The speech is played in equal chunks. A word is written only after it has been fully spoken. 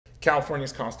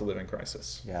California's cost of living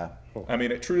crisis. Yeah. I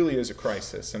mean, it truly is a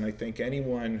crisis. And I think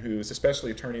anyone who's,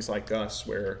 especially attorneys like us,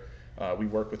 where we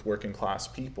work with working class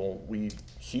people, we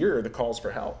hear the calls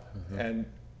for help. And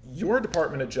your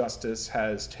Department of Justice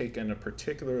has taken a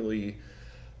particularly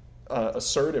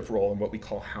assertive role in what we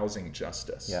call housing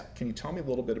justice. Yeah. Can you tell me a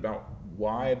little bit about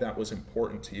why that was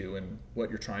important to you and what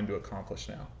you're trying to accomplish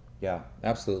now? Yeah,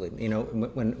 absolutely. You know,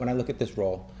 when I look at this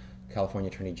role,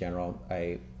 California Attorney General,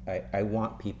 I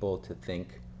want people to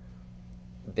think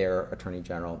their Attorney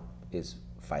General is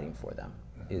fighting for them,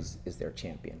 is their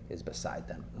champion, is beside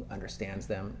them, who understands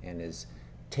them and is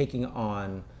taking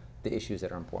on the issues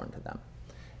that are important to them.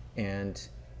 And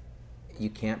you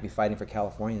can't be fighting for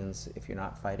Californians if you're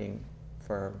not fighting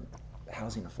for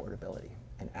housing affordability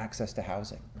and access to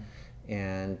housing.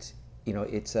 And you know,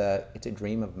 it's a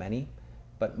dream of many,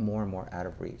 but more and more out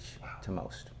of reach to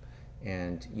most.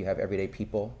 And you have everyday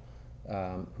people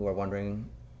who are wondering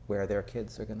where their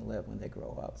kids are going to live when they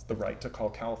grow up. The right to call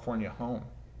California home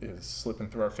is slipping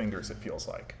through our fingers, it feels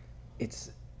like.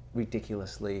 It's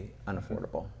ridiculously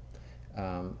unaffordable.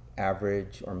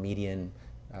 Average or median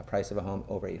price of a home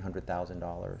over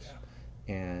 $800,000.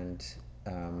 Yeah. And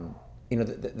you know,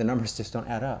 the numbers just don't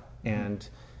add up. And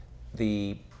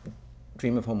the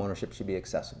dream of home ownership should be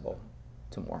accessible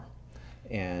to more.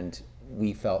 And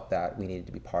we felt that we needed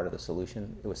to be part of the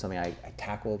solution. It was something I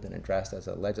tackled and addressed as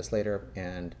a legislator,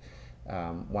 and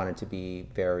wanted to be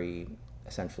very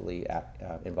essentially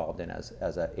involved in as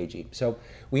a AG. So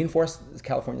we enforce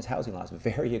California's housing laws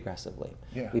very aggressively.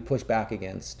 Yeah. We push back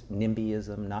against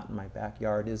NIMBYism, not in my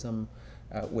backyardism,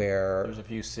 where there's a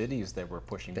few cities that were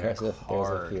pushing back there's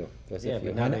hard. There's Yeah, a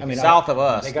few. but I mean, south of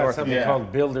us. They got north something of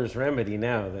called builder's remedy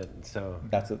now.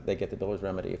 that's what they get, the builder's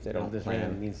remedy if they don't Builder's plan.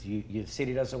 remedy means the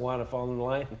city doesn't want to fall in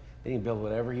line. Then you can build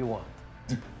whatever you want.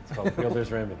 It's called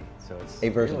builder's remedy. So it's A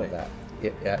version of that.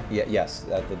 Yes,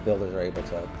 the builders are able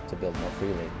to build more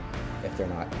freely if they're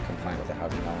not compliant with the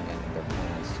housing element and their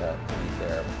plans to meet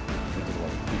their regional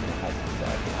housing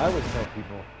strategy. I always tell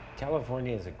people,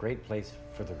 California is a great place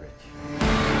for the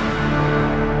rich.